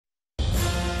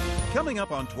Coming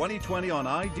up on 2020 on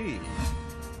ID,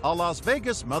 a Las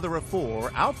Vegas mother of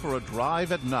four out for a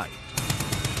drive at night.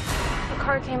 A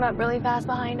car came up really fast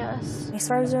behind us. He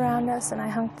swerves around us and I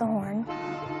honked the horn.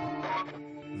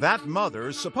 That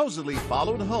mother supposedly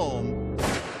followed home,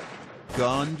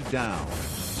 gunned down.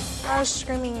 I was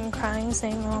screaming and crying,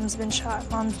 saying, "Mom's been shot,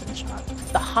 Mom's been shot."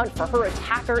 The hunt for her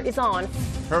attacker is on.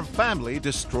 Her family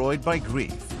destroyed by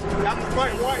grief. That's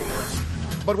quite white.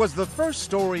 But was the first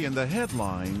story in the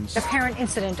headlines The apparent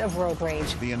incident of road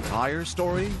rage. the entire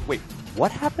story? Wait,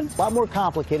 what happened? A lot more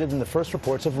complicated than the first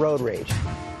reports of road rage.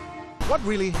 What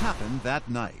really happened that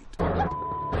night?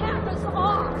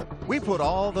 We put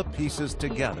all the pieces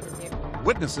together.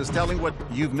 Witnesses telling what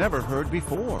you've never heard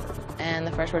before. And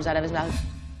the first words out of his mouth,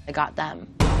 I got them.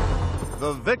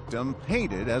 The victim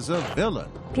painted as a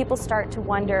villain. People start to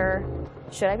wonder,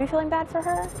 should I be feeling bad for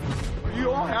her? Are you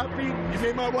all happy? You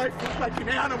made my wife look like an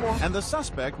animal. And the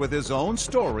suspect with his own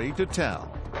story to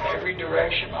tell. Every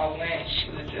direction I went,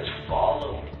 she would just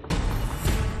follow.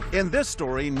 In this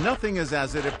story, nothing is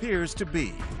as it appears to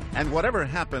be. And whatever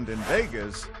happened in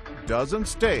Vegas doesn't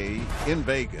stay in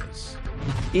Vegas.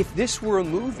 If this were a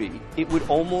movie, it would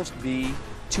almost be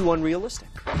too unrealistic.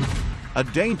 A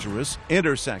dangerous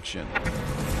intersection.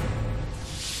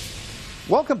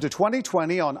 Welcome to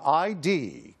 2020 on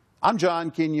ID. I'm John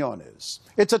Quinones.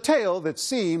 It's a tale that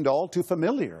seemed all too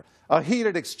familiar. A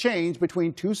heated exchange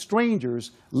between two strangers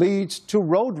leads to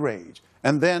road rage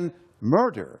and then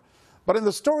murder. But in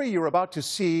the story you're about to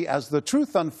see, as the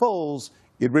truth unfolds,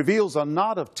 it reveals a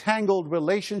knot of tangled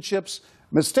relationships,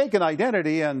 mistaken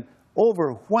identity, and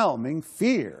overwhelming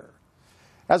fear.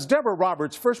 As Deborah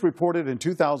Roberts first reported in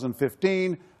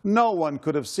 2015, no one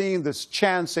could have seen this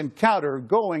chance encounter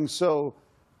going so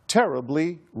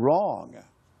terribly wrong.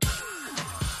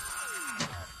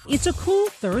 It's a cool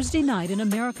Thursday night in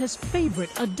America's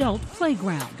favorite adult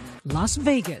playground, Las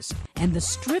Vegas, and the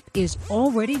Strip is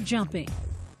already jumping.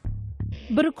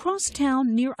 But across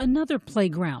town, near another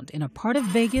playground in a part of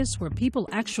Vegas where people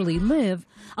actually live,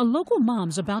 a local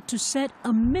mom's about to set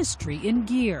a mystery in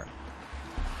gear.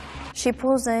 She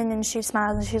pulls in and she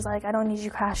smiles and she's like, "I don't need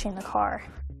you crashing the car."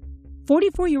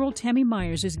 44-year-old Tammy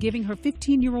Myers is giving her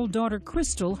 15-year-old daughter,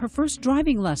 Crystal, her first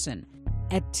driving lesson.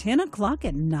 At 10 o'clock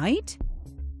at night?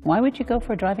 Why would you go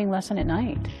for a driving lesson at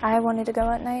night? I wanted to go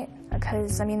at night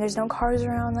because, there's no cars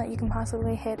around that you can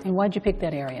possibly hit. And why'd you pick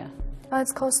that area?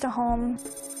 It's close to home.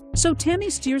 So Tammy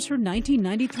steers her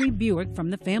 1993 Buick from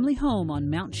the family home on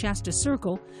Mount Shasta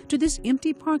Circle to this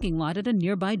empty parking lot at a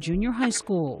nearby junior high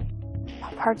school.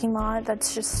 A parking lot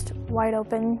that's just wide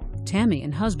open. Tammy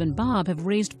and husband Bob have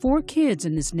raised 4 kids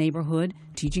in this neighborhood,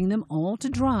 teaching them all to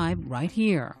drive right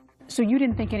here. So you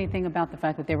didn't think anything about the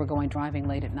fact that they were going driving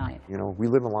late at night? We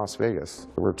live in Las Vegas.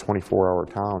 We're a 24-hour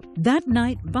town. That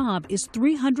night, Bob is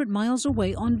 300 miles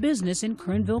away on business in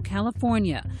Kernville,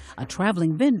 California, a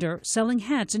traveling vendor selling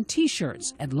hats and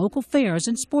T-shirts at local fairs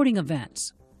and sporting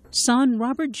events. Son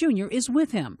Robert Jr. is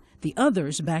with him, the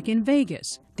others back in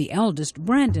Vegas, the eldest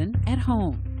Brandon at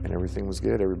home. And everything was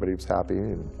good. Everybody was happy.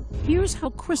 Here's how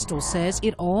Crystal says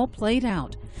it all played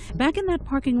out. Back in that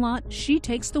parking lot, she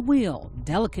takes the wheel,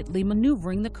 delicately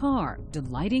maneuvering the car,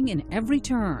 delighting in every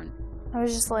turn. I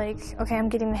was just like, okay, I'm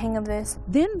getting the hang of this.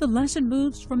 Then the lesson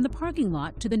moves from the parking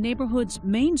lot to the neighborhood's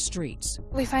main streets.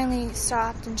 We finally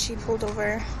stopped and she pulled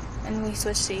over and we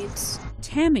switched seats.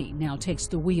 Tammy now takes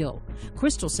the wheel.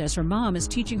 Crystal says her mom is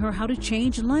teaching her how to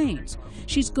change lanes.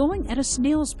 She's going at a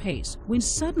snail's pace when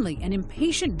suddenly an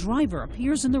impatient driver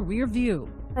appears in the rear view.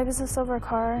 It was a silver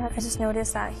car. I just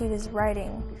noticed that he was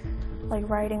riding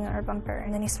our bumper.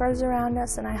 And then he swerves around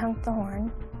us and I honked the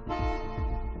horn.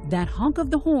 That honk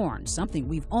of the horn, something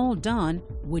we've all done,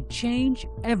 would change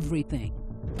everything.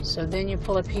 So then you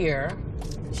pull up here.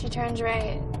 She turns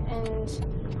right and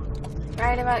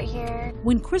right about here.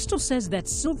 When Crystal says that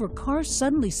silver car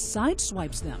suddenly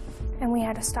sideswipes them. And we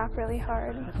had to stop really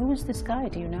hard. Who is this guy?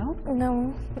 Do you know?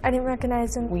 No, I didn't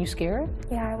recognize him. Were you scared?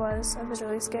 Yeah, I was. I was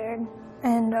really scared.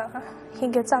 And he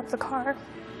gets out the car.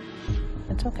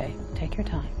 It's okay. Take your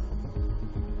time.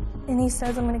 And he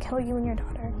says, "I'm going to kill you and your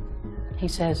daughter." He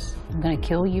says, "I'm going to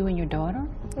kill you and your daughter?"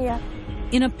 Yeah.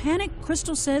 In a panic,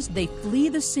 Crystal says they flee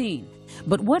the scene.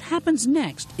 But what happens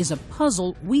next is a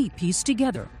puzzle we piece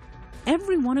together.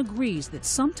 Everyone agrees that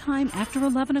sometime after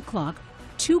 11 o'clock,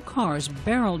 2 cars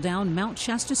barrel down Mount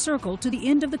Shasta Circle to the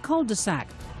end of the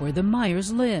cul-de-sac where the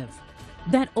Myers live.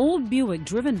 That old Buick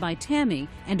driven by Tammy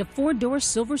and a 4-door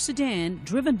silver sedan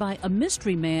driven by a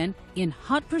mystery man in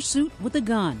hot pursuit with a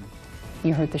gun.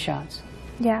 You heard the shots?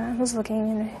 Yeah, I was looking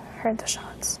and I heard the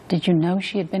shots. Did you know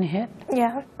she had been hit?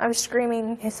 Yeah, I was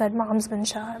screaming. He said, "Mom's been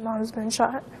shot, Mom's been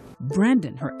shot."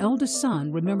 Brandon, her eldest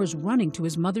son, remembers running to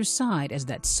his mother's side as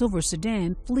that silver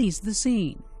sedan flees the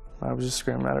scene. I was just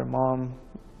screaming at her, "Mom,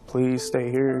 please stay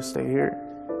here, stay here."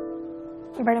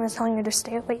 Brandon was telling her to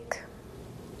stay awake,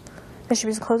 but she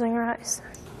was closing her eyes.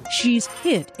 She's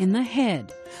hit in the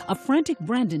head. A frantic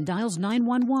Brandon dials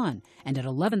 911, and at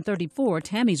 11:34,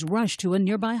 Tammy's rushed to a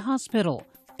nearby hospital.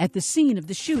 At the scene of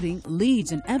the shooting,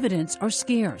 leads and evidence are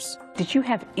scarce. Did you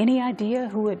have any idea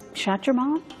who had shot your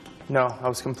mom? No, I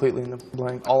was completely in the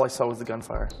blank. All I saw was the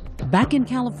gunfire. Back in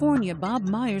California, Bob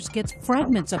Myers gets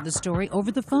fragments of the story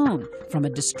over the phone from a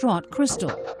distraught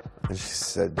Crystal. And she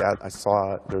said, "Dad, I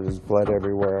saw it. There was blood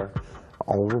everywhere,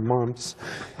 all over Mom's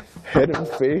head and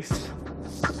face."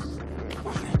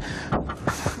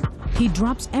 He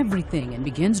drops everything and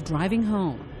begins driving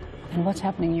home. And what's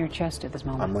happening in your chest at this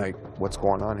moment? I'm like, what's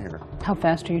going on here? How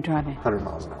fast are you driving? 100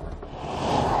 miles an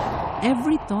hour.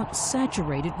 Every thought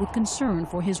saturated with concern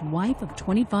for his wife of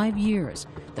 25 years,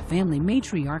 the family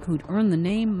matriarch who'd earned the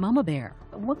name Mama Bear.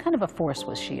 What kind of a force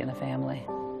was she in the family?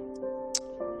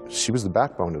 She was the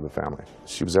backbone of the family.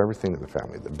 She was everything in the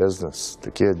family, the business,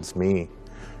 the kids, me.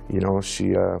 You know,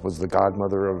 she was the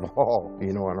godmother of all,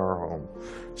 you know, in our home.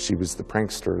 She was the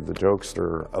prankster, the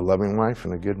jokester, a loving wife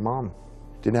and a good mom.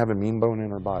 Didn't have a mean bone in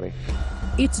her body.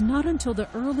 It's not until the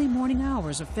early morning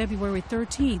hours of February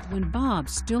 13th when Bob,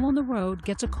 still on the road,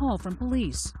 gets a call from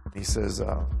police. He says,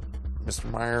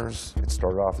 "Mr. Myers, it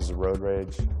started off as a road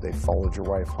rage. They followed your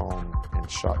wife home and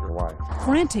shot your wife."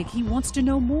 Frantic, he wants to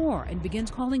know more and begins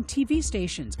calling TV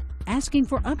stations, asking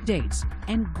for updates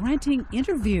and granting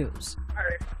interviews.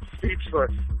 I'm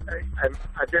speechless.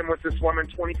 I've been with this woman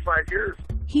 25 years.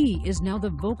 He is now the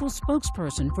vocal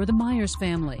spokesperson for the Myers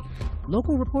family.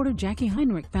 Local reporter Jackie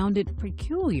Heinrich found it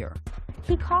peculiar.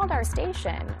 He called our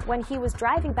station when he was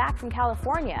driving back from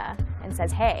California and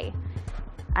says, "Hey,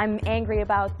 I'm angry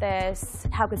about this.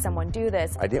 How could someone do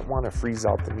this?" I didn't want to freeze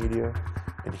out the media,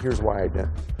 and here's why I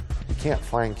didn't. You can't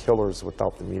find killers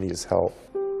without the media's help.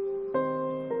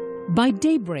 By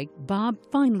daybreak, Bob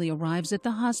finally arrives at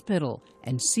the hospital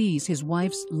and sees his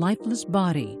wife's lifeless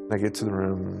body. I get to the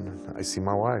room and I see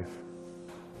my wife.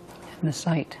 In the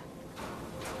sight.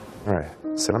 All right,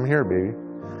 I said, "I'm here, baby."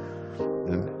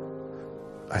 And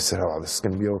I said, "Oh, this is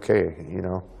going to be okay, you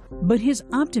know." But his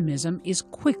optimism is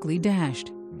quickly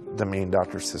dashed. The main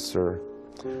doctor says, "Sir,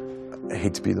 I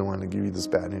hate to be the one to give you this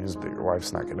bad news, but your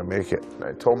wife's not going to make it." And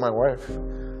I told my wife,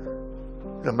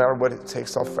 "No matter what it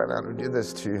takes, I'll find out who did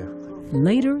this to you."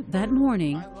 Later that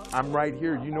morning, I'm right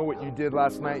here. You know what you did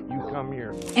last night? You come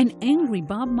here. an angry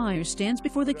Bob Myers stands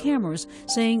before the cameras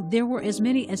saying there were as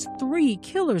many as 3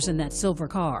 killers in that silver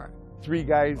car. 3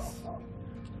 guys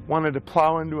wanted to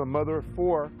plow into a mother of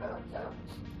 4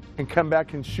 and come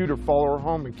back and shoot her, follow her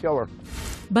home, and kill her.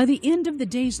 By the end of the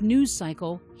day's news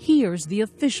cycle, here's the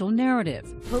official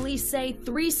narrative. Police say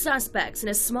 3 suspects in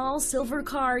a small silver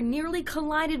car nearly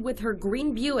collided with her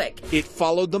green Buick. It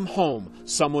followed them home,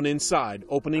 someone inside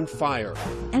opening fire.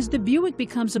 As the Buick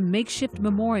becomes a makeshift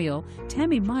memorial,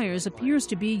 Tammy Myers appears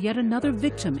to be yet another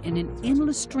victim in an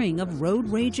endless string of road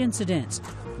rage incidents.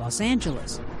 Los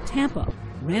Angeles, Tampa,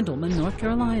 Randleman, North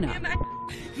Carolina.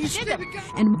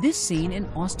 And this scene in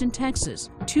Austin, Texas.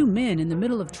 2 men in the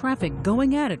middle of traffic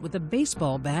going at it with a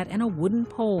baseball bat and a wooden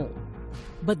pole.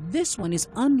 But this one is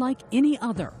unlike any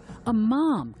other. A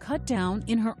mom cut down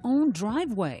in her own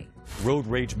driveway. Road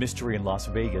rage mystery in Las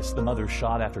Vegas. The mother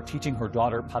shot after teaching her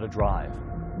daughter how to drive.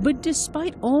 But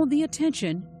despite all the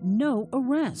attention, no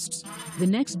arrests. The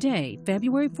next day,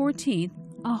 February 14th,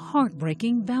 a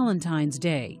heartbreaking Valentine's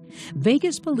Day.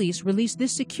 Vegas police released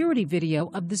this security video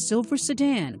of the silver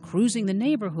sedan cruising the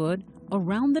neighborhood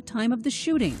around the time of the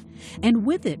shooting, and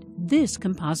with it, this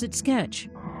composite sketch.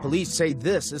 Police say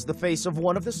this is the face of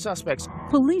one of the suspects.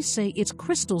 Police say it's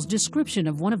Crystal's description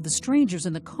of one of the strangers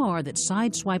in the car that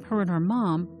sideswiped her and her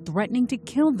mom, threatening to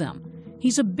kill them.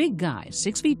 He's a big guy,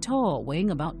 6 feet tall,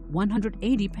 weighing about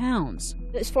 180 pounds.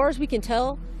 As far as we can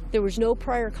tell, there was no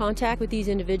prior contact with these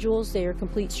individuals. They are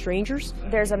complete strangers.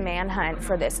 There's a manhunt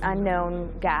for this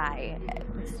unknown guy,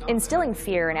 instilling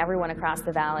fear in everyone across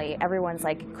the valley. Everyone's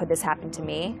like, could this happen to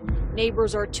me?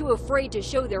 Neighbors are too afraid to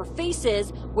show their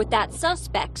faces with that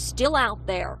suspect still out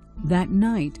there. That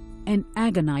night, an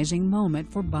agonizing moment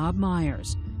for Bob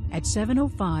Myers. At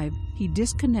 7:05, he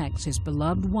disconnects his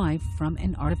beloved wife from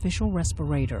an artificial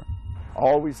respirator. I'll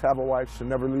always have a wife. She'll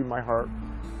never leave my heart.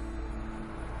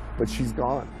 But she's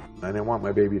gone. I didn't want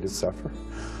my baby to suffer.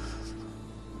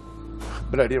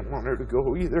 But I didn't want her to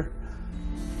go either.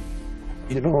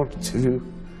 You know,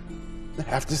 to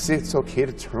have to say it's okay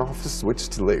to turn off the switch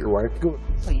to let your wife go.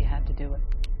 So you had to do it.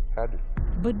 Had to.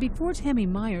 But before Tammy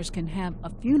Myers can have a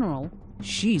funeral,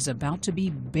 she's about to be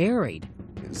buried.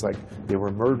 It's like they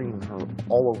were murdering her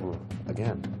all over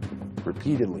again,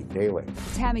 repeatedly, daily.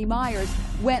 Tammy Myers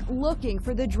went looking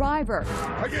for the driver.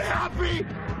 Are you happy?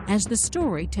 As the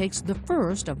story takes the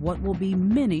first of what will be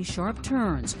many sharp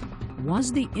turns,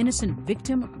 was the innocent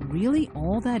victim really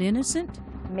all that innocent?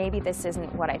 Maybe this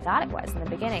isn't what I thought it was in the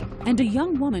beginning. And a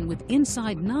young woman with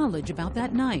inside knowledge about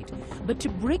that night. But to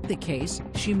break the case,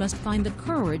 she must find the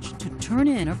courage to turn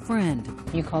in a friend.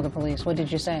 You called the police. What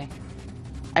did you say?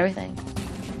 Everything.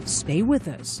 Stay with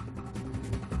us.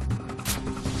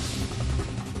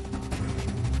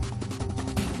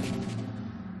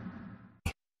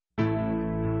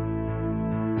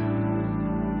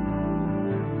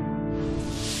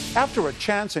 After a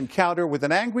chance encounter with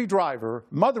an angry driver,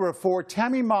 mother of 4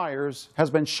 Tammy Myers has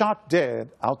been shot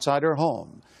dead outside her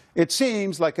home. It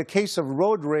seems like a case of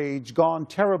road rage gone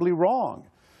terribly wrong.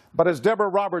 But as Deborah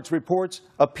Roberts reports,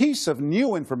 a piece of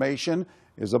new information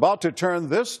is about to turn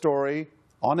this story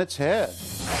on its head.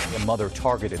 A mother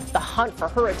targeted. The hunt for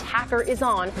her attacker is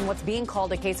on in what's being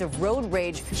called a case of road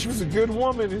rage. She was a good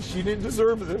woman and she didn't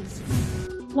deserve this.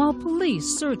 While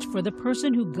police search for the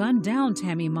person who gunned down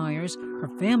Tammy Myers, her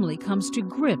family comes to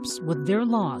grips with their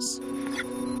loss.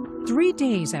 3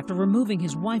 days after removing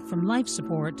his wife from life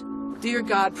support, dear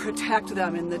God, protect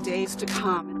them in the days to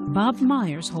come. Bob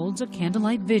Myers holds a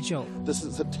candlelight vigil. This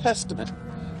is a testament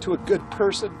to a good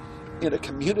person in a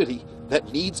community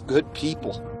that needs good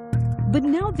people. But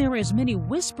now there are as many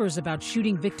whispers about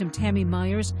shooting victim Tammy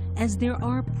Myers as there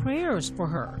are prayers for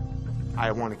her.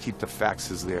 I want to keep the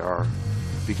facts as they are,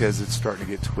 because it's starting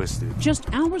to get twisted.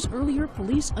 Just hours earlier,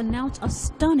 police announced a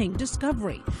stunning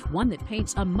discovery, one that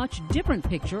paints a much different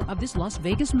picture of this Las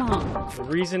Vegas mom. The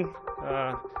reason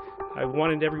I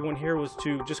wanted everyone here was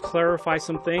to just clarify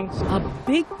some things. A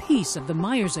big piece of the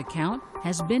Myers account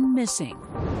has been missing.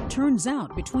 Turns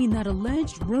out, between that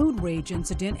alleged road rage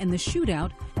incident and the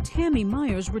shootout, Tammy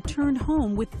Myers returned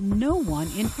home with no one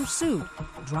in pursuit,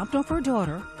 dropped off her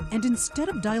daughter, and instead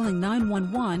of dialing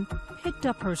 911, picked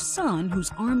up her son,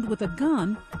 who's armed with a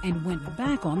gun, and went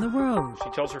back on the road. She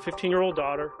tells her 15-year-old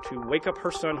daughter to wake up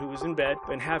her son, who was in bed,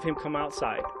 and have him come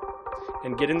outside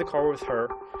and get in the car with her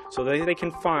so that they can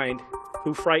find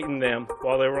who frightened them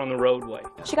while they were on the roadway.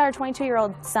 She got her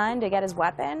 22-year-old son to get his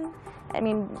weapon. I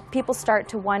mean, people start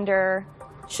to wonder,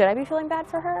 should I be feeling bad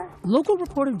for her? Local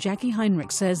reporter Jackie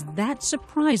Heinrich says that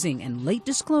surprising and late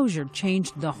disclosure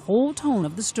changed the whole tone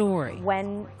of the story.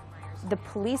 When the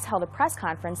police held a press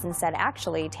conference and said,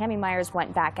 actually, Tammy Myers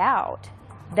went back out,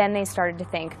 then they started to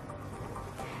think,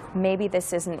 maybe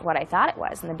this isn't what I thought it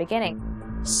was in the beginning.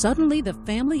 Suddenly, the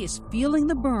family is feeling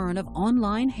the burn of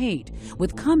online hate,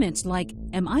 with comments like,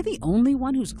 am I the only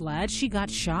one who's glad she got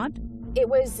shot? It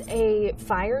was a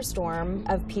firestorm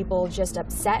of people just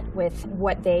upset with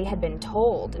what they had been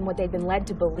told and what they'd been led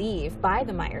to believe by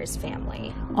the Myers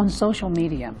family. On social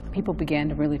media, people began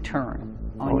to really turn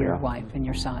on your wife and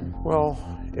your son. Well,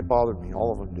 it bothered me,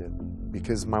 all of them did,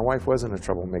 because my wife wasn't a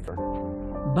troublemaker.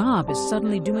 Bob is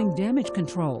suddenly doing damage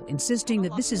control, insisting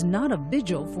that this is not a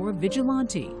vigil for a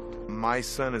vigilante. My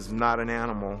son is not an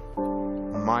animal.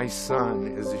 My son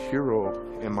is a hero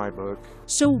in my book.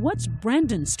 So what's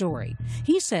Brandon's story?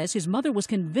 He says his mother was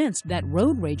convinced that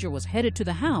road rager was headed to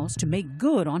the house to make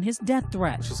good on his death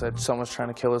threat. She said, someone's trying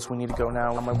to kill us, we need to go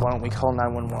now. I'm like, why don't we call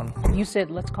 911? You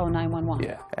said, let's call 911.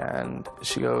 Yeah, and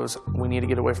she goes, we need to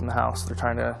get away from the house. They're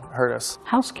trying to hurt us.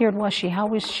 How scared was she? How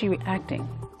was she acting?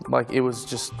 Like, it was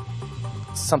just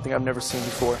something I've never seen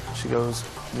before. She goes,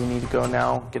 we need to go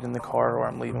now, get in the car, or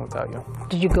I'm leaving without you.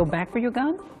 Did you go back for your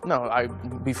gun? No,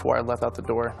 before I left out the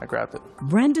door, I grabbed it.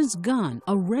 Brandon's gun,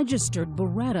 a registered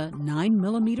Beretta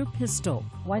 9mm pistol.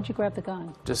 Why'd you grab the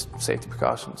gun? Just safety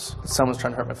precautions. Someone's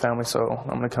trying to hurt my family, so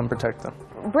I'm going to come protect them.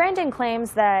 Brandon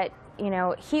claims that,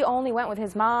 he only went with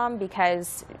his mom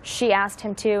because she asked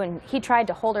him to, and he tried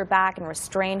to hold her back and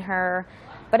restrain her.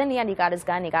 But in the end, he got his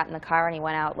gun, he got in the car, and he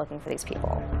went out looking for these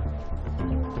people.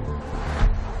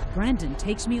 Brandon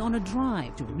takes me on a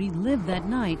drive to relive that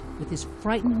night with his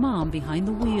frightened mom behind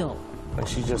the wheel. And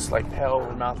she just, hell,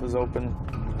 her mouth was open.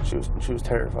 She was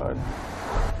terrified.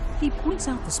 He points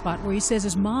out the spot where he says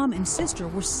his mom and sister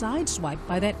were sideswiped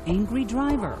by that angry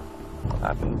driver.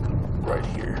 Happened right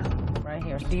here. Right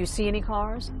here. Do you see any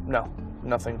cars? No,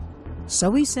 nothing.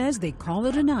 So he says they call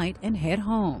it a night and head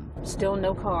home. Still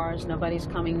no cars, nobody's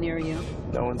coming near you.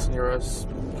 No one's near us.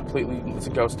 Completely, it's a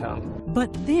ghost town.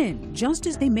 But then, just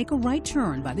as they make a right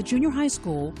turn by the junior high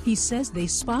school, he says they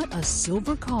spot a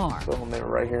silver car. So they were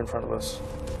right here in front of us.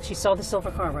 She saw the silver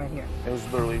car right here. It was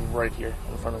literally right here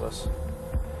in front of us.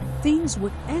 Things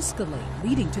would escalate,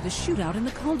 leading to the shootout in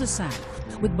the cul-de-sac,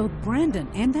 with both Brandon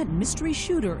and that mystery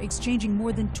shooter exchanging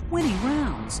more than 20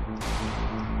 rounds.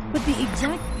 But the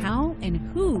exact how and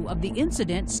who of the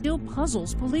incident still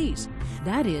puzzles police.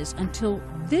 That is, until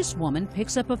this woman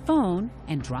picks up a phone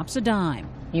and drops a dime.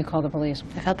 You call the police?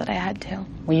 I felt that I had to.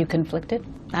 Were you conflicted?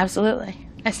 Absolutely.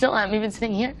 I still am, even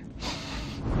sitting here.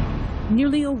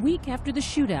 Nearly a week after the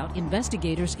shootout,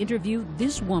 investigators interview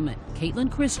this woman,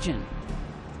 Caitlin Christian.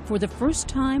 For the first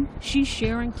time, she's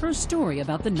sharing her story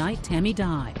about the night Tammy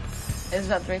died. It was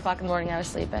about 3 o'clock in the morning. I was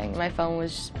sleeping. My phone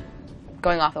was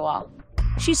going off the wall.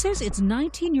 She says it's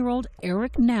 19-year-old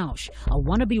Eric Nausch, a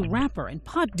wannabe rapper and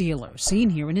pot dealer seen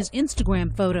here in his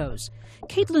Instagram photos.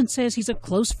 Caitlin says he's a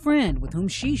close friend with whom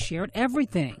she shared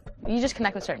everything. You just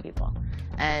connect with certain people,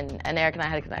 and Eric and I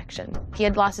had a connection. He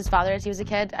had lost his father as he was a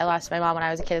kid. I lost my mom when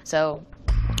I was a kid, so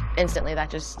instantly that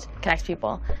just connects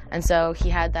people. And so he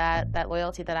had that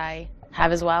loyalty that I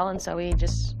have as well, and so we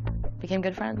just became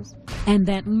good friends. And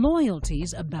that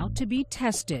loyalty's about to be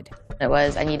tested. It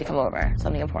was, I need to come over,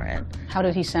 something important. How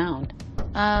did he sound?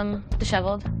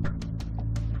 Disheveled,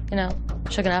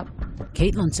 shooken up.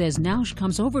 Caitlin says Nausch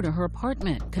comes over to her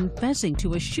apartment, confessing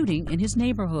to a shooting in his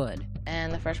neighborhood.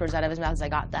 And the first words out of his mouth is, "I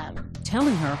got them."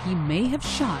 Telling her he may have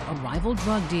shot a rival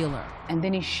drug dealer. And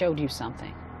then he showed you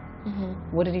something.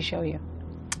 Mm-hmm. What did he show you?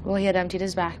 Well, he had emptied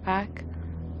his backpack.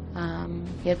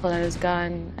 He had pulled out his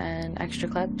gun and extra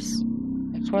clips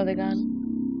for the gun.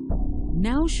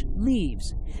 Nausch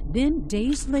leaves. Then,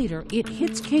 days later, it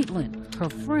hits Caitlin. Her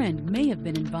friend may have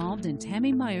been involved in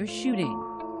Tammy Myers' shooting.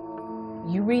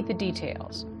 You read the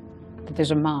details, that there's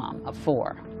a mom of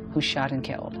 4 who's shot and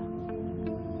killed.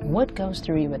 What goes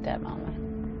through you at that moment?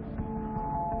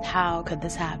 How could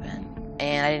this happen?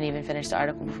 And I didn't even finish the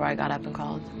article before I got up and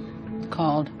called.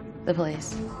 Called? The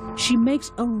police. She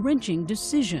makes a wrenching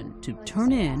decision to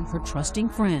turn in her trusting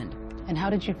friend. And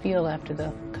how did you feel after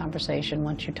the conversation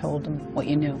once you told them what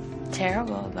you knew?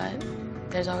 Terrible, but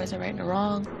there's always a right and a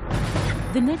wrong.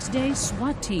 The next day,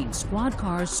 SWAT team squad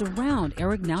cars surround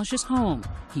Eric Nausch's home.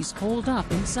 He's holed up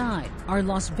inside. Our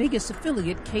Las Vegas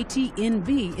affiliate,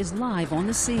 KTNB, is live on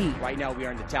the scene. Right now, we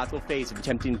are in the tactical phase of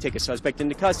attempting to take a suspect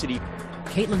into custody.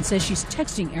 Caitlin says she's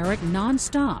texting Eric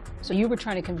nonstop. So you were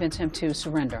trying to convince him to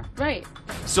surrender? Right.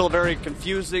 Still a very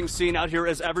confusing scene out here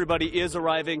as everybody is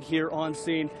arriving here on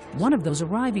scene. One of those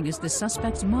arriving is the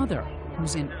suspect's mother,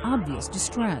 who's in obvious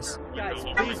distress. Guys,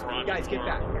 please, guys, get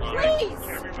back. Please!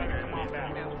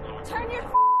 Turn your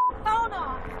phone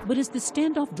off! But as the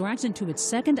standoff drags into its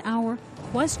second hour,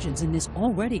 questions in this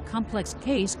already complex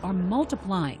case are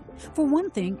multiplying. For one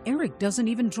thing, Eric doesn't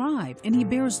even drive, and he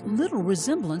bears little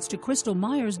resemblance to Crystal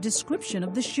Myers' description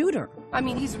of the shooter. I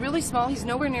mean, he's really small. He's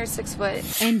nowhere near 6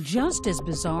 foot. And just as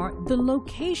bizarre, the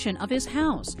location of his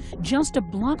house, just a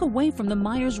block away from the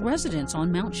Myers residence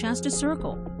on Mount Shasta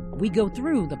Circle. We go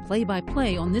through the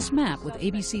play-by-play on this map with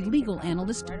ABC legal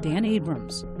analyst Dan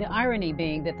Abrams. The irony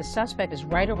being that the suspect is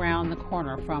right around the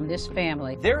corner from this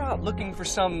family. They're out looking for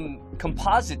some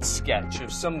composite sketch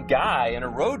of some guy in a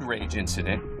road rage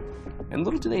incident, and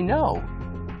little do they know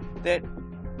that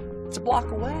it's a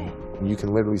block away. You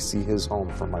can literally see his home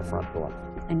from my front door.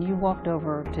 And you walked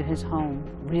over to his home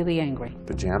really angry.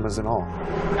 Pajamas and all.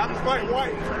 I'm quite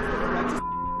white.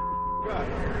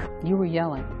 You were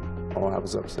yelling. Oh, I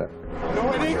was upset.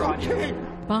 No, it ain't okay.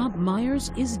 Bob Myers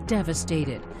is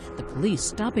devastated, the police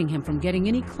stopping him from getting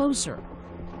any closer.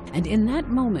 And in that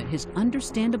moment, his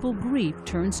understandable grief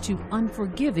turns to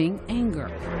unforgiving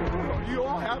anger. You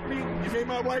all happy? You made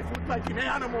my wife look like an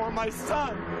animal and my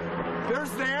son.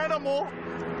 There's the animal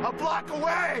a block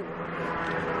away.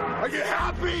 Are you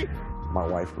happy? My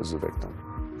wife was a victim.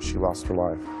 She lost her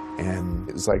life. And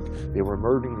it's like they were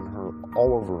murdering her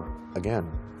all over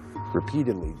again.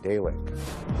 Repeatedly, daily.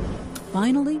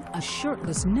 Finally, a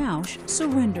shirtless Nausch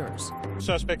surrenders.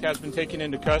 Suspect has been taken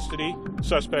into custody.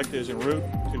 Suspect is en route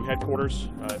to headquarters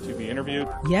to be interviewed.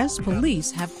 Yes,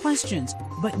 police have questions,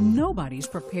 but nobody's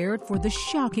prepared for the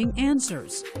shocking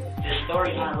answers. This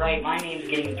story's not right. My name's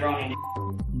getting thrown in.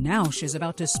 Nausch is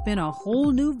about to spin a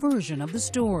whole new version of the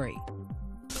story.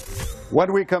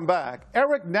 When we come back,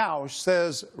 Eric Nausch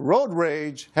says road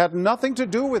rage had nothing to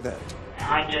do with it.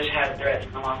 I just had threats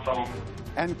on my phone.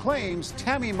 And claims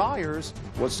Tammy Myers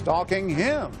was stalking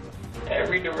him.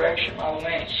 Every direction I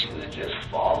went, she would just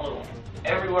follow.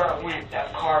 Everywhere I went,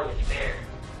 that car was there.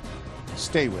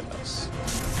 Stay with us.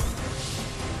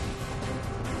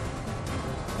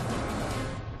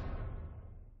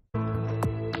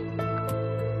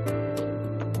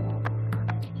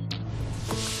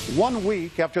 1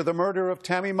 week after the murder of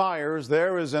Tammy Myers,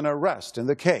 there is an arrest in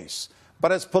the case.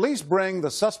 But as police bring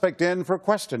the suspect in for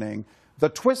questioning, the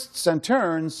twists and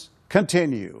turns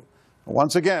continue.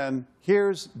 Once again,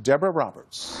 here's Deborah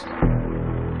Roberts.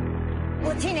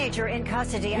 Well, a teenager in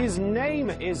custody. His name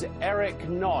is Eric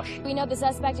Nausch. We know the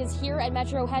suspect is here at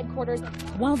Metro headquarters.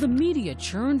 While the media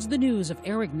churns the news of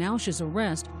Eric Nausch's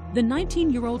arrest, the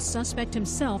 19-year-old suspect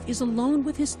himself is alone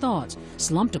with his thoughts,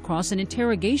 slumped across an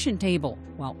interrogation table,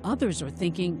 while others are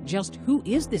thinking, just who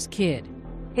is this kid?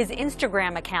 His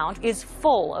Instagram account is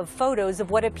full of photos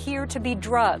of what appear to be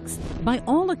drugs. By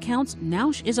all accounts,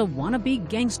 Nausch is a wannabe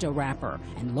gangsta rapper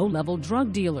and low-level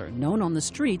drug dealer known on the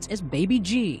streets as Baby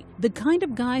G, the kind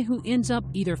of guy who ends up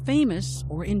either famous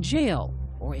or in jail,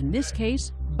 or in this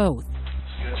case, both.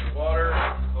 You got your water?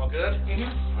 All good?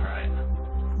 Mm-hmm. All right.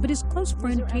 But his close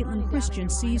friend Caitlin Christian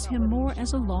sees him more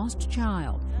as a lost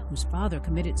child whose father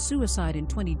committed suicide in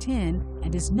 2010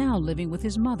 and is now living with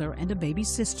his mother and a baby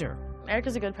sister. Eric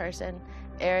is a good person.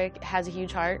 Eric has a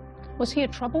huge heart. Was he a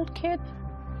troubled kid?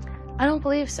 I don't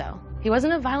believe so. He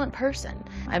wasn't a violent person.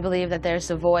 I believe that there's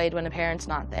a void when a parent's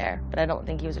not there, but I don't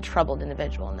think he was a troubled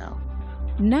individual, no.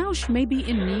 Nausch may be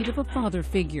in need of a father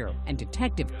figure, and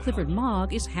Detective Clifford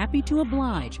Mogg is happy to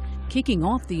oblige, kicking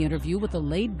off the interview with a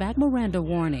laid-back Miranda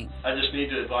warning. I just need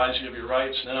to advise you of your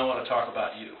rights, and then I want to talk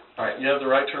about you. All right, you have the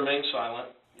right to remain silent.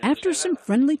 After some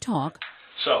friendly talk,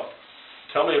 So,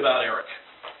 tell me about Eric.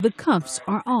 the cuffs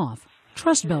are off,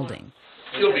 trust building.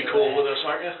 You'll be cool with us,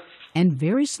 aren't you? And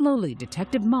very slowly,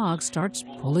 Detective Mogg starts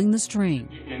pulling the string.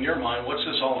 In your mind, what's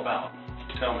this all about?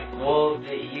 Tell me. Well,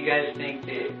 you guys think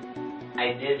that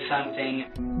I did something?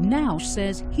 Nausch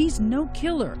says he's no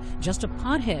killer, just a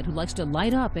pothead who likes to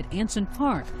light up at Anson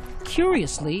Park.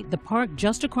 Curiously, the park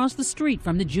just across the street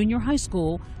from the junior high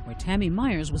school where Tammy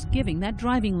Myers was giving that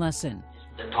driving lesson.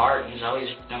 The park has always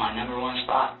been my #1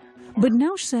 spot. But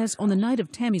Nausch says on the night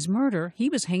of Tammy's murder, he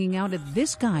was hanging out at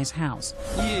this guy's house,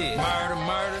 Yeah, murder,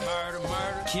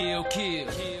 kill.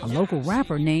 a local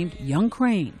rapper named Young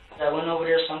Crane. I went over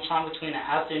there sometime between the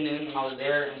afternoon and I was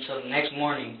there until the next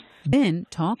morning. Then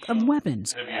talk of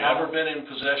weapons. Have you ever been in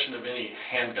possession of any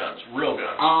handguns, real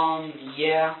guns?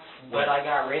 Yeah, but I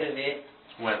got rid of it.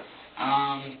 When?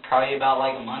 Probably about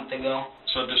like a month ago.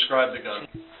 So describe the gun.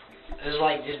 It was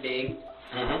like this big,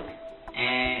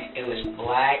 and it was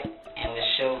black and it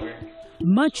was silver.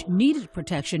 Much needed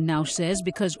protection, Nausch says,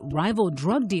 because rival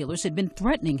drug dealers had been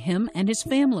threatening him and his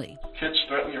family. Kids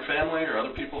threaten your family or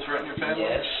other people threaten your family?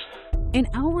 Yes. An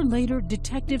hour later,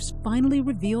 detectives finally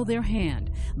reveal their hand,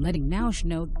 letting Nausch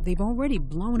know they've already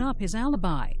blown up his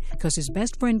alibi, because his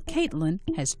best friend Caitlin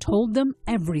has told them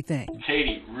everything.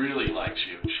 Katie really likes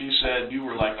you. She said you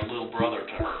were like a little brother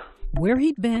to her. Where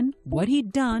he'd been, what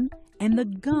he'd done, and the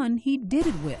gun he did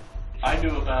it with. I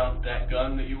knew about that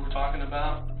gun that you were talking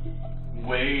about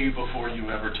way before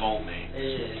you ever told me.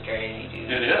 This is crazy,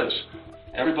 dude. It is.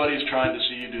 Everybody's trying to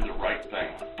see you do the right thing,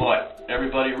 but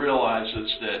everybody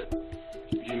realizes that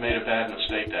you made a bad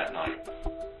mistake that night,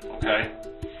 okay?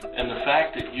 And the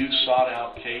fact that you sought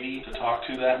out Katie to talk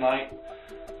to that night,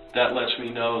 that lets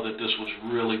me know that this was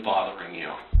really bothering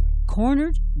you.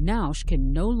 Cornered, Nausch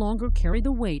can no longer carry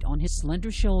the weight on his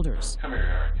slender shoulders. Come here,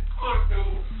 Eric.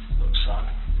 Look, son,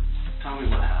 tell me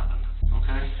what happened,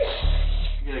 okay?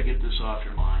 You gotta get this off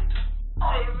your mind.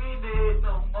 I didn't mean to hit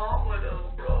no mom with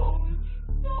those bros.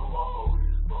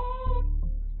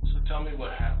 So tell me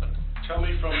what happened. Tell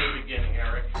me from the beginning,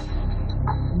 Eric.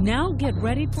 Now get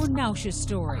ready for Nausch's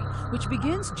story, which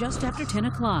begins just after 10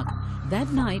 o'clock.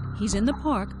 That night, he's in the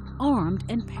park, armed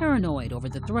and paranoid over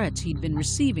the threats he'd been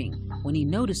receiving when he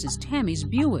notices Tammy's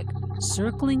Buick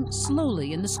circling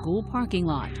slowly in the school parking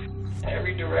lot.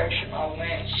 Every direction I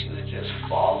went, she was just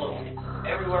following.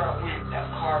 Everywhere I went, that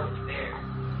car was there.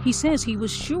 He says he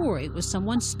was sure it was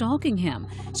someone stalking him,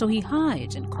 so he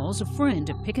hides and calls a friend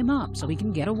to pick him up so he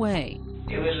can get away.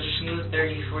 It was a smooth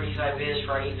 30-45 minutes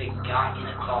before I even got in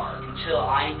the car, until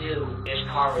I knew this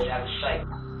car was out of sight.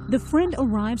 The friend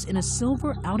arrives in a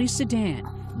silver Audi sedan.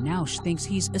 Nausch thinks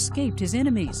he's escaped his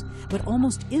enemies, but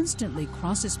almost instantly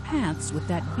crosses paths with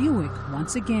that Buick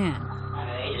once again.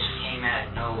 They just came out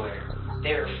of nowhere.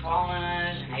 They were following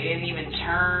us, and they didn't even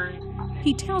turn.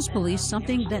 He tells police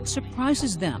something that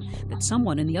surprises them, that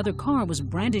someone in the other car was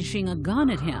brandishing a gun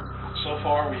at him. So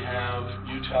far we have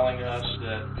you telling us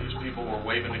that these people were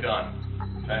waving a gun,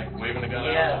 okay? Waving a gun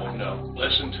out the window.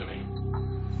 Listen to me.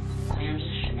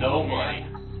 Nobody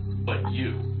but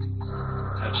you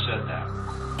have said that.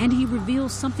 And he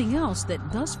reveals something else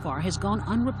that thus far has gone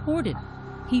unreported.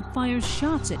 He fires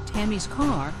shots at Tammy's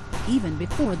car even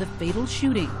before the fatal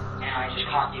shooting. And I just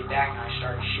cocked it back and I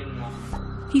started shooting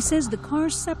them. He says the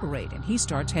cars separate and he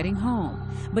starts heading home.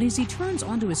 But as he turns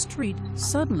onto a street,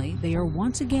 suddenly they are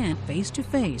once again face to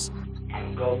face.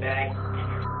 And go back and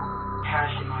they're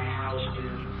passing my house,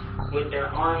 dude. With their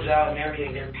arms out and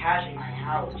everything, they're passing my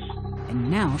house.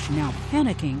 And Nausch, now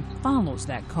panicking, follows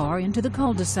that car into the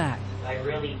cul-de-sac. I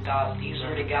really thought these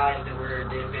were the guys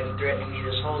they've been threatening me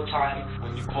this whole time.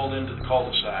 When you pulled into the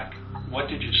cul-de-sac, what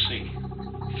did you see?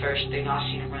 First thing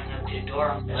I seen them running up to the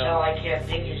door. That's all I kept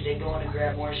thinking is they going to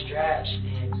grab more straps.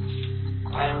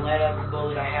 And I didn't let every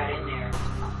bullet I had in there.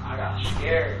 I got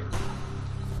scared.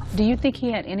 Do you think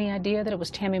he had any idea that it was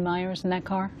Tammy Myers in that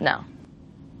car? No.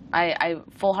 I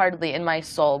full-heartedly, in my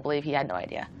soul, believe he had no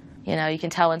idea. You know, you can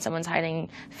tell when someone's hiding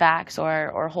facts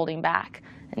or holding back.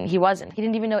 And he wasn't. He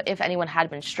didn't even know if anyone had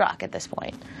been struck at this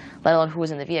point, let alone who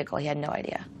was in the vehicle. He had no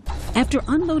idea. After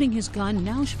unloading his gun,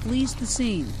 Nausch flees the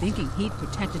scene, thinking he'd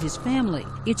protected his family.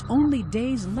 It's only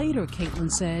days later, Caitlin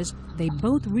says, they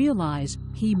both realize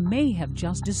he may have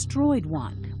just destroyed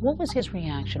one. What was his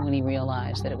reaction when he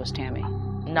realized that it was Tammy?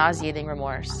 Nauseating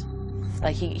remorse.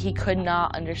 Like, he could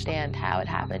not understand how it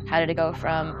happened. How did it go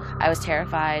from, I was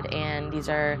terrified and these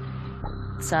are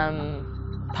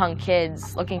some punk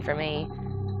kids looking for me,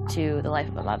 to the life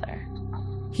of a mother.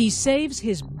 He saves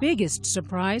his biggest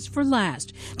surprise for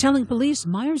last, telling police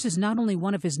Myers is not only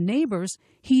one of his neighbors,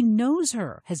 he knows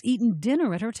her, has eaten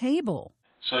dinner at her table.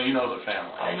 So you know the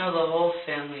family? I know the whole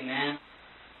family, man.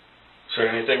 Is there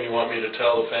anything you want me to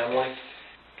tell the family?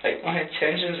 Like, my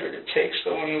intentions were to take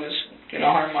someone who was going to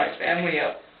harm my family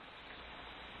up.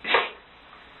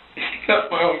 Not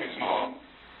my homie's mom.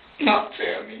 Not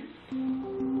Tammy.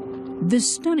 The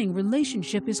stunning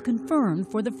relationship is confirmed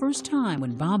for the first time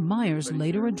when Bob Myers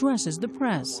later addresses the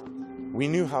press. We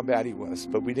knew how bad he was,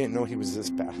 but we didn't know he was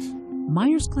this bad.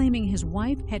 Myers claiming his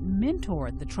wife had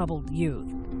mentored the troubled youth.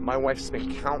 My wife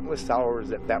spent countless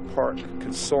hours at that park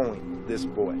consoling this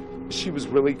boy. She was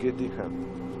really good to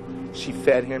him. She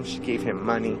fed him, she gave him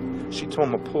money, she told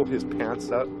him to pull his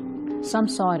pants up. Some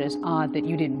saw it as odd that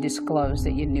you didn't disclose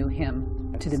that you knew him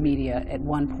to the media at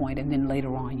one point, and then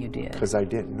later on you did. Because I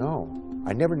didn't know.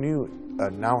 I never knew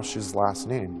Nausch's last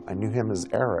name. I knew him as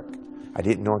Eric. I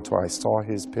didn't know until I saw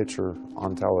his picture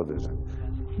on television.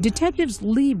 Detectives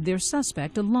leave their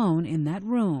suspect alone in that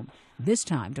room, this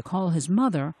time to call his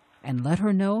mother and let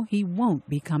her know he won't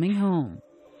be coming home.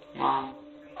 Mom,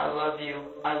 I love you.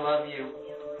 I love you.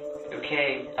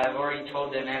 Okay, I've already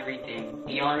told them everything.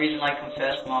 The only reason I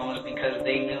confessed, Mom, was because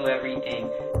they knew everything.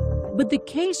 But the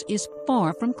case is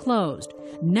far from closed.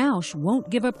 Nausch won't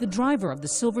give up the driver of the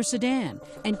silver sedan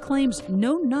and claims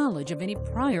no knowledge of any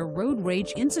prior road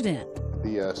rage incident.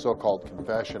 The so-called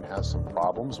confession has some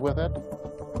problems with it.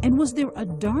 And was there a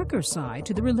darker side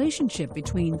to the relationship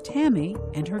between Tammy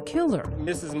and her killer?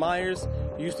 Mrs. Myers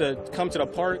used to come to the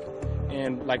park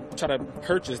and try to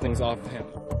purchase things off of him.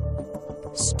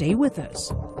 Stay with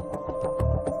us.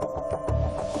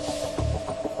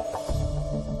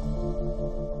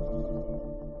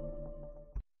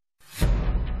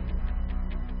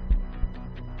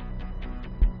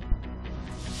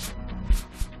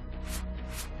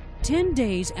 "10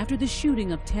 days after the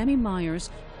shooting of Tammy Myers,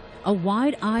 a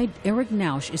wide-eyed Eric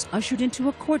Nausch is ushered into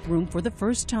a courtroom for the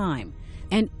first time,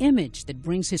 an image that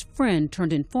brings his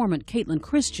friend-turned-informant Caitlin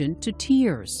Christian to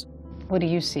tears. What do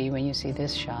you see when you see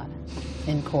this shot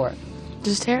in court?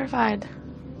 Just terrified.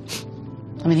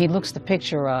 I mean, he looks the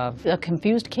picture of a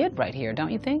confused kid right here,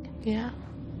 don't you think? Yeah.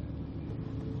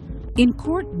 In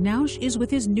court, Nausch is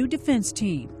with his new defense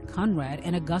team, Conrad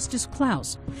and Augustus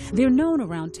Klaus. They're known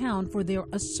around town for their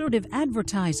assertive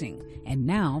advertising, and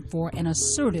now for an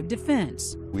assertive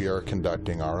defense. We are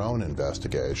conducting our own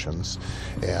investigations,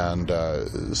 and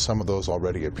some of those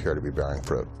already appear to be bearing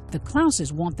fruit. The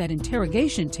Klauses want that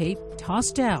interrogation tape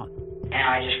tossed out, And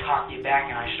I just cocked it back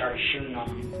and I started shooting on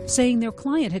him. saying their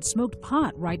client had smoked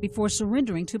pot right before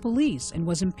surrendering to police and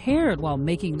was impaired while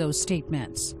making those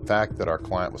statements. The fact that our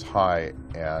client was high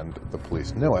and the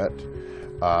police knew it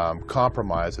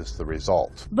compromises the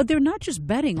result. But they're not just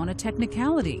betting on a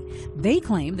technicality. They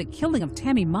claim the killing of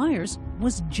Tammy Myers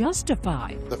was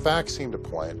justified. The facts seem to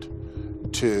point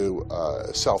to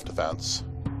self-defense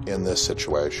in this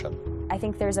situation. I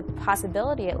think there's a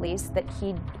possibility, at least, that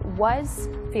he was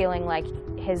feeling like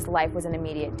his life was in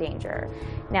immediate danger.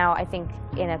 Now, I think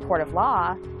in a court of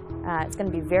law, it's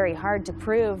going to be very hard to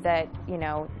prove that,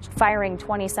 firing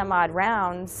 20-some-odd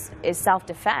rounds is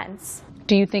self-defense.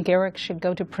 Do you think Eric should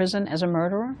go to prison as a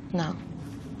murderer? No.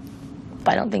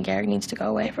 But I don't think Eric needs to go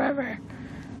away forever.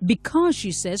 Because,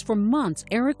 she says, for months,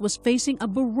 Eric was facing a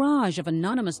barrage of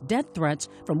anonymous death threats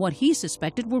from what he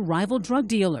suspected were rival drug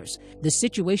dealers. The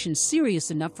situation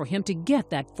serious enough for him to get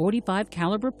that .45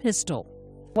 caliber pistol.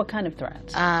 What kind of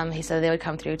threats? He said they would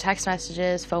come through text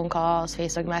messages, phone calls,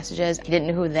 Facebook messages. He didn't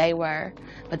know who they were,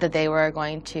 but that they were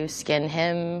going to skin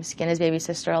him, skin his baby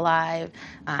sister alive,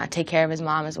 take care of his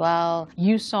mom as well.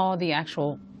 You saw the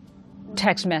actual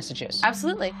text messages?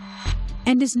 Absolutely.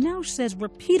 And as Nausch says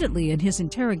repeatedly in his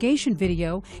interrogation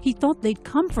video, he thought they'd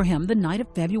come for him the night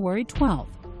of February 12th.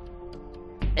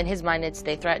 In his mind, it's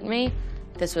they threatened me.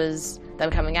 This was them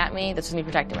coming at me. This was me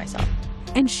protecting myself.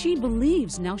 And she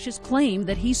believes Nausch's claim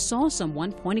that he saw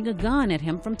someone pointing a gun at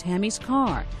him from Tammy's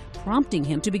car, prompting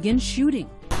him to begin shooting.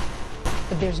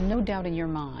 But there's no doubt in your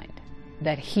mind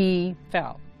that he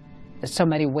felt that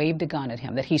somebody waved a gun at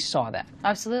him, that he saw that.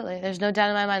 Absolutely. There's no doubt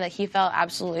in my mind that he felt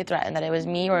absolutely threatened, that it was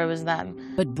me or it was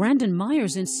them. But Brandon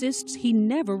Myers insists he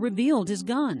never revealed his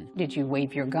gun. Did you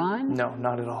wave your gun? No,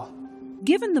 not at all.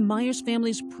 Given the Myers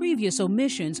family's previous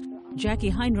omissions, Jackie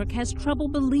Heinrich has trouble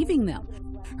believing them.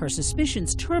 Her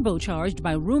suspicions turbocharged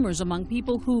by rumors among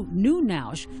people who knew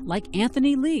Nausch, like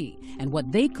Anthony Lee, and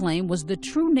what they claim was the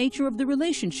true nature of the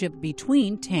relationship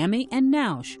between Tammy and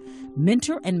Nausch.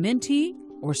 Mentor and mentee,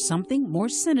 or something more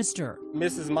sinister.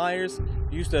 Mrs. Myers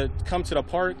used to come to the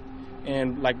park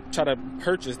and try to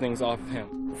purchase things off of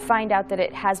him. Find out that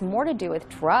it has more to do with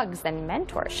drugs than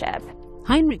mentorship.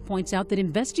 Heinrich points out that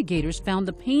investigators found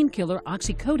the painkiller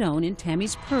oxycodone in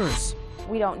Tammy's purse.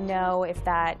 We don't know if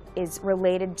that is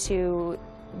related to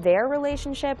their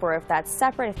relationship or if that's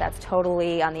separate, if that's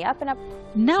totally on the up and up.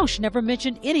 Nausch never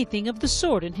mentioned anything of the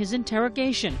sort in his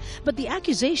interrogation, but the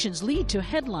accusations lead to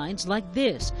headlines like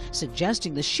this,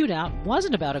 suggesting the shootout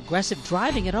wasn't about aggressive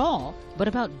driving at all, but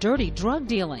about dirty drug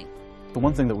dealing. The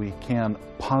one thing that we can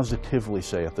positively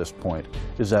say at this point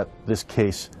is that this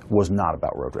case was not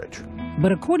about road rage.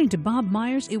 But according to Bob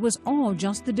Myers, it was all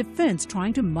just the defense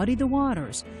trying to muddy the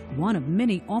waters, one of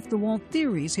many off-the-wall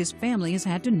theories his family has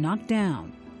had to knock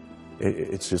down.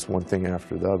 It's just one thing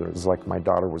after the other. It's like my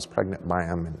daughter was pregnant by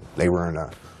him and they were in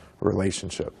a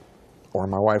relationship, or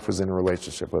my wife was in a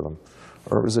relationship with him,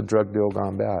 or it was a drug deal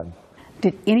gone bad.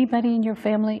 Did anybody in your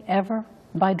family ever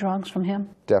buy drugs from him?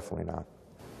 Definitely not.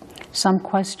 Some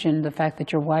questioned the fact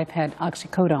that your wife had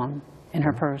oxycodone in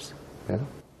her purse. Yeah.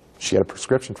 She had a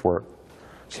prescription for it.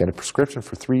 She had a prescription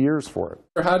for 3 years for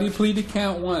it. How do you plead to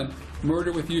count 1,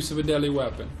 murder with use of a deadly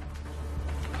weapon?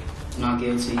 Not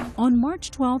guilty. On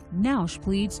March 12th, Nausch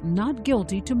pleads not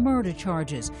guilty to murder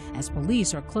charges as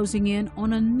police are closing in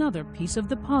on another piece of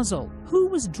the puzzle. Who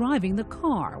was driving the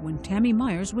car when Tammy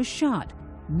Myers was shot?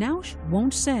 Nausch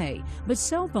won't say, but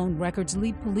cell phone records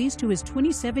lead police to his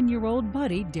 27-year-old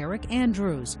buddy, Derek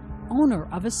Andrews, owner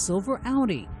of a silver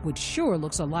Audi, which sure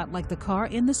looks a lot like the car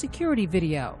in the security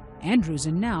video. Andrews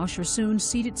and Nausch are soon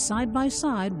seated side by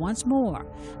side once more,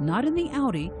 not in the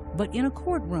Audi, but in a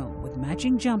courtroom with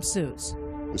matching jumpsuits.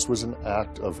 This was an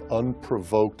act of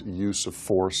unprovoked use of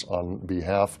force on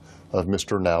behalf of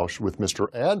Mr. Nausch, with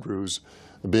Mr. Andrews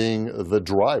being the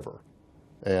driver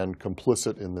and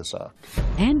complicit in this act.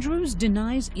 Andrews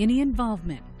denies any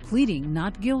involvement, pleading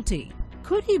not guilty.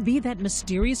 Could he be that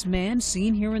mysterious man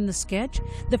seen here in the sketch,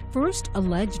 the first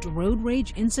alleged road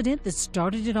rage incident that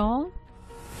started it all?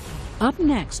 Up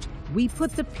next, we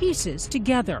put the pieces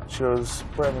together. She goes,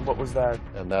 Brandon, what was that?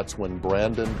 And that's when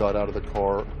Brandon got out of the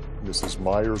car, Mrs.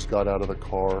 Myers got out of the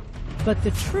car. But the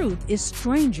truth is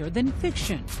stranger than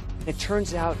fiction. It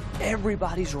turns out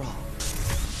everybody's wrong.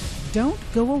 Don't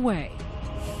go away.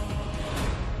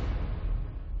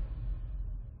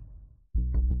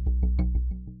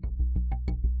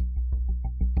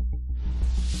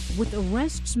 With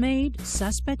arrests made,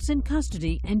 suspects in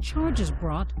custody, and charges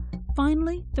brought,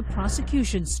 finally, the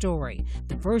prosecution's story,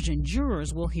 the version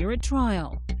jurors will hear at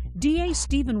trial. DA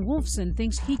Stephen Wolfson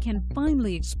thinks he can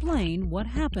finally explain what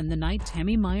happened the night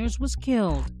Tammy Myers was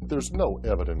killed. There's no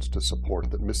evidence to support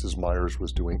that Mrs. Myers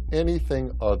was doing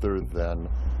anything other than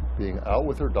being out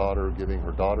with her daughter, giving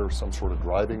her daughter some sort of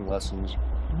driving lessons.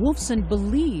 Wolfson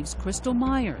believes Crystal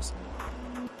Myers.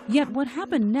 Yet what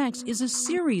happened next is a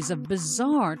series of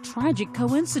bizarre, tragic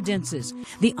coincidences,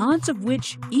 the odds of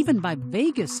which, even by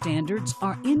Vegas standards,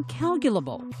 are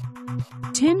incalculable.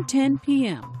 10:10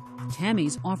 p.m.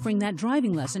 Tammy's offering that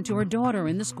driving lesson to her daughter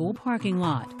in the school parking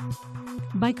lot.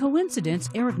 By coincidence,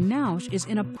 Eric Nausch is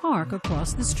in a park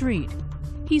across the street.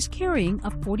 He's carrying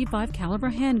a .45 caliber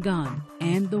handgun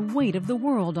and the weight of the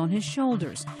world on his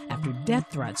shoulders after death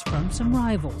threats from some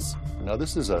rivals. Now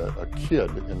this is a kid,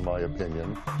 in my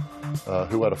opinion,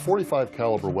 who had a .45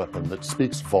 caliber weapon that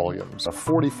speaks volumes. A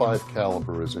 .45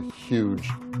 caliber is a huge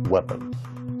weapon.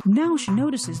 Nausch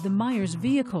notices the Myers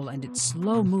vehicle and its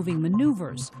slow-moving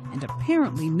maneuvers and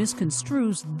apparently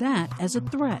misconstrues that as a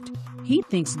threat. He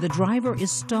thinks the driver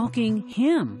is stalking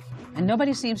him. And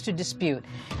nobody seems to dispute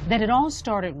that it all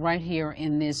started right here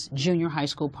in this junior high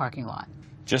school parking lot.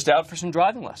 Just out for some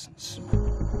driving lessons.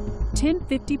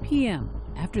 10:50 p.m.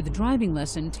 After the driving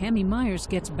lesson, Tammy Myers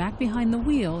gets back behind the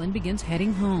wheel and begins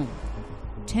heading home.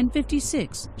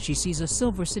 10:56, she sees a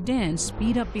silver sedan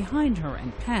speed up behind her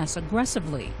and pass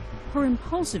aggressively. Her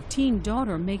impulsive teen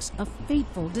daughter makes a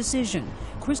fateful decision.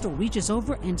 Crystal reaches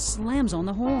over and slams on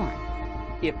the horn.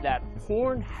 If that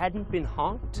horn hadn't been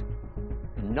honked,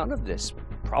 none of this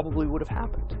probably would have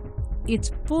happened.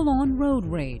 It's full-on road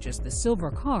rage as the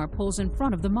silver car pulls in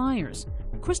front of the Myers.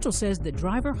 Crystal says the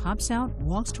driver hops out,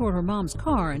 walks toward her mom's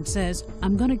car and says,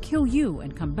 "I'm gonna kill you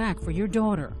and come back for your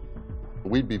daughter."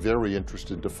 We'd be very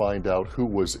interested to find out who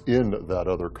was in that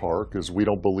other car, because we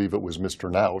don't believe it was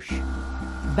Mr. Nausch.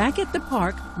 Back at the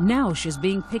park, Nausch is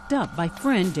being picked up by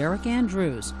friend Derek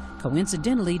Andrews,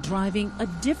 coincidentally driving a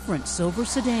different silver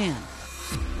sedan.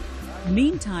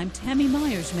 Meantime, Tammy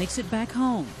Myers makes it back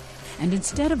home, and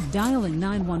instead of dialing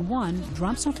 911,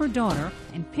 drops off her daughter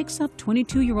and picks up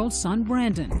 22-year-old son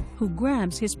Brandon, who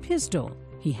grabs his pistol.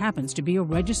 He happens to be a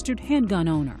registered handgun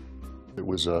owner. It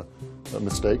was a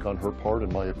mistake on her part,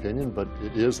 in my opinion, but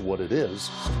it is what it is.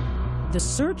 The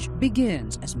search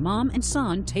begins as mom and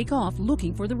son take off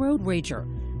looking for the road rager.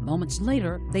 Moments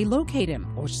later, they locate him,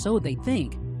 or so they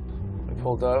think. We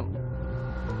pulled up,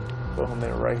 got home, they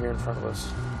were right here in front of us.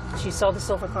 She saw the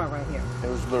silver car right here. It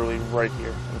was literally right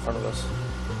here in front of us.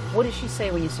 What does she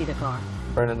say when you see the car?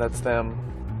 Brandon, that's them.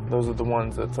 Those are the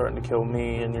ones that threatened to kill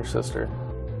me and your sister.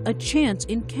 A chance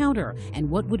encounter and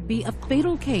what would be a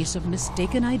fatal case of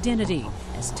mistaken identity,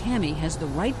 as Tammy has the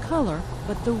right color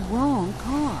but the wrong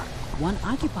car, one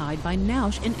occupied by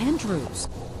Nausch and Andrews.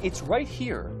 It's right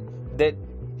here that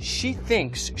she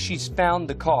thinks she's found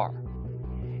the car.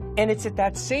 And it's at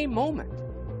that same moment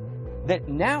that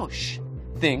Nausch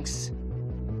thinks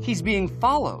he's being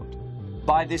followed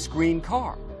by this green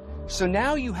car. So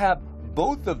now you have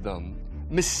both of them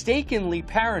mistakenly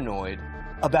paranoid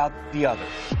about the other.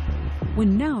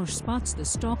 When Nausch spots the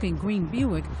stalking green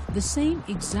Buick, the same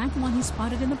exact one he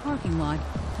spotted in the parking lot,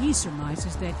 he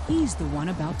surmises that he's the one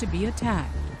about to be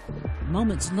attacked.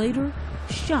 Moments later,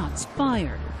 shots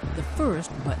fired. The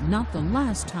first, but not the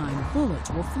last time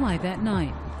bullets will fly that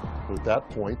night. At that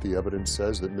point, the evidence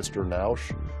says that Mr.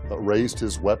 Nausch raised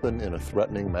his weapon in a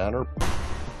threatening manner.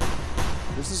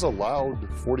 This is a loud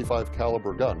 .45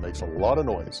 caliber gun, makes a lot of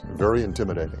noise, very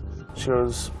intimidating. She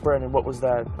goes, "Brandon, what was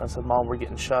that?" I said, "Mom, we're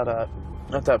getting shot at."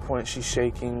 At that point, she's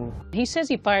shaking. He says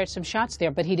he fired some shots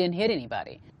there, but he didn't hit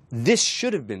anybody. This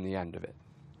should have been the end of it,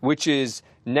 which is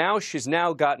Nausch has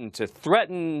now gotten to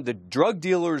threaten the drug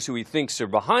dealers who he thinks are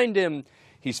behind him.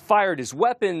 He's fired his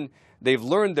weapon. They've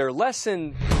learned their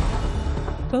lesson.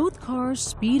 Both cars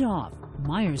speed off.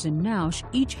 Myers and Nausch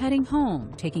each heading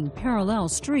home, taking parallel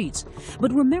streets.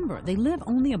 But remember, they live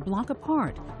only a block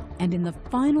apart, and in the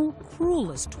final,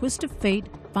 cruelest twist of fate,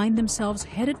 find themselves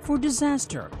headed for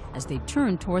disaster as they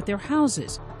turn toward their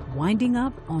houses, winding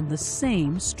up on the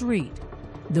same street.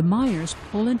 The Myers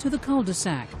pull into the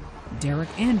cul-de-sac. Derek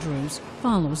Andrews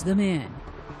follows them in.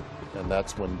 And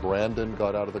that's when Brandon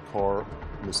got out of the car,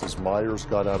 Mrs. Myers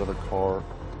got out of the car.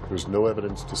 There's no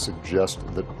evidence to suggest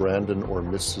that Brandon or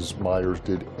Mrs. Myers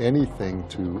did anything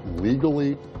to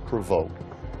legally provoke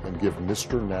and give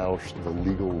Mr. Nausch the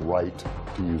legal right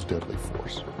to use deadly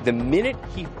force. The minute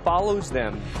he follows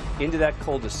them into that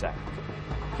cul-de-sac,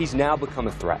 he's now become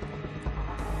a threat.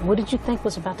 What did you think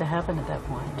was about to happen at that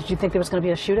point? Did you think there was going to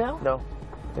be a shootout? No,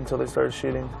 until they started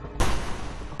shooting.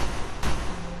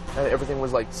 And everything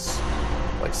was like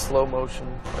slow motion,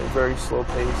 like very slow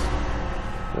pace.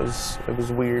 It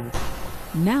was weird.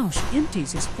 Nausch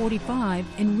empties his .45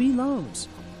 and reloads.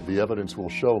 The evidence will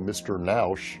show Mr.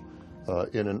 Nausch,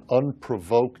 in an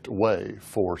unprovoked way,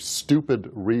 for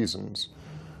stupid reasons,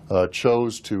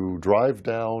 chose to drive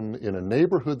down in a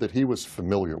neighborhood that he was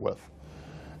familiar with.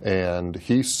 And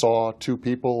he saw two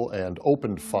people and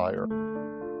opened fire.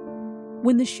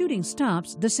 When the shooting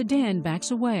stops, the sedan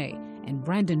backs away, and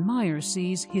Brandon Myers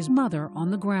sees his mother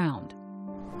on the ground.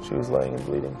 She was laying and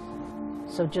bleeding.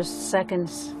 So just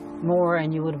seconds more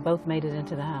and you would have both made it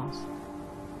into the house.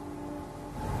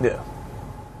 Yeah.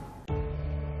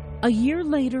 A year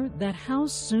later, that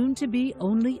house soon to be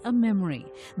only a memory.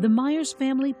 The Myers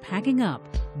family packing up,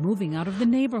 moving out of the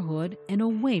neighborhood and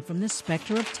away from the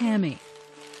specter of Tammy.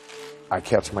 I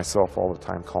catch myself all the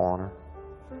time calling her.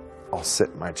 I'll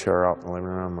sit in my chair out in the living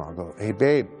room and I'll go, "Hey,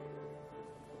 babe."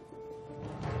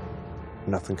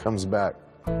 Nothing comes back.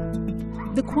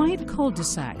 The quiet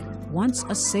cul-de-sac, once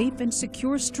a safe and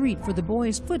secure street for the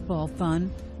boys' football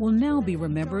fun, will now be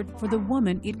remembered for the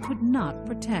woman it could not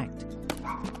protect.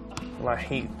 And I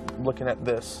hate looking at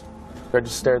this. I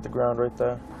just stare at the ground right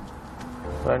there.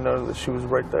 But I know that she was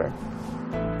right there.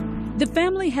 The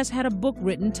family has had a book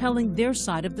written telling their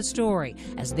side of the story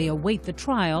as they await the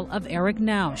trial of Eric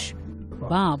Nausch.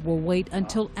 Bob will wait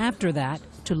until after that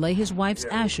to lay his wife's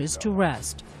ashes to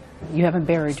rest. You haven't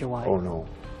buried your wife? Oh, no.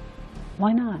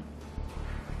 Why not?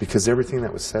 Because everything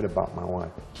that was said about my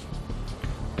wife.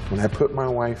 When I put my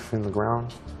wife in the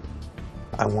ground,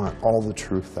 I want all the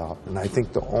truth out. And I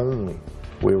think the only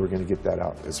way we're going to get that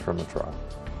out is from a trial.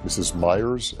 Mrs.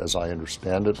 Myers, as I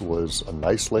understand it, was a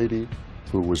nice lady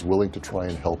who was willing to try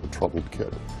and help a troubled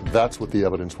kid. That's what the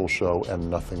evidence will show and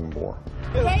nothing more.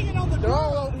 They're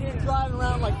all over here driving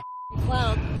around like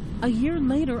clowns. A year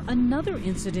later, another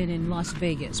incident in Las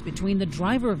Vegas between the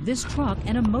driver of this truck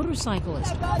and a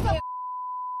motorcyclist.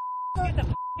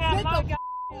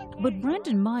 But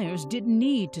Brendan Myers didn't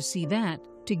need to see that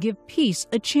to give peace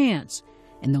a chance.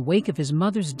 In the wake of his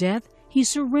mother's death, he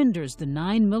surrenders the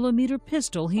 9mm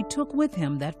pistol he took with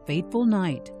him that fateful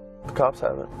night. The cops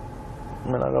have it.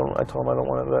 I mean, I told them I don't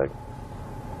want it back.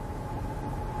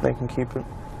 They can keep it.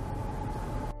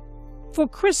 For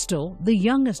Crystal, the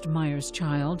youngest Myers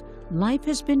child, life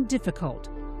has been difficult.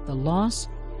 The loss,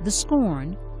 the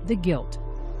scorn, the guilt.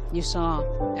 You saw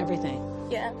everything.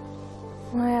 Yeah.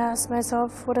 I asked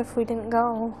myself, what if we didn't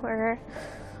go? Or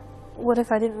what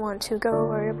if I didn't want to go?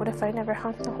 Or what if I never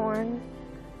honked the horn?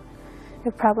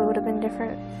 It probably would have been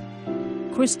different.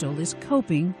 Crystal is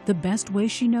coping the best way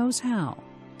she knows how,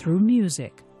 through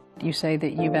music. You say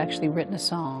that you've actually written a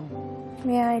song.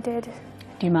 Yeah, I did.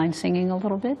 Do you mind singing a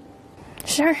little bit?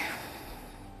 Sure.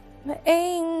 My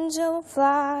angel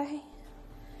fly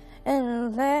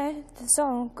and let the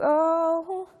song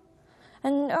go. I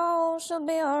know she'll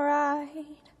be alright.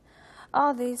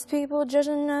 All these people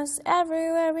judging us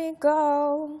everywhere we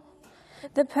go.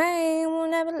 The pain will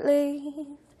never leave.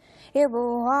 It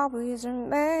will always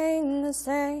remain the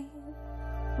same.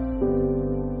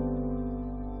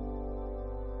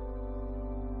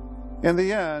 In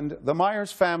the end, the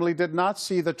Myers family did not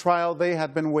see the trial they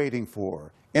had been waiting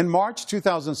for. In March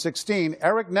 2016,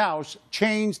 Eric Nausch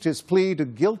changed his plea to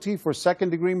guilty for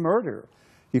second-degree murder.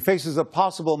 He faces a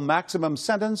possible maximum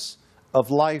sentence of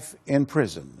life in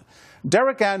prison.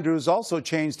 Derek Andrews also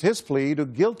changed his plea to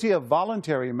guilty of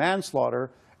voluntary manslaughter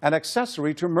and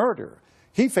accessory to murder.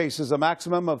 He faces a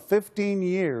maximum of 15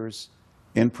 years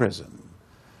in prison.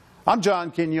 I'm John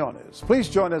Quinones. Please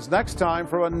join us next time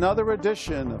for another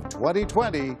edition of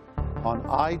 2020 on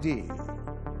ID.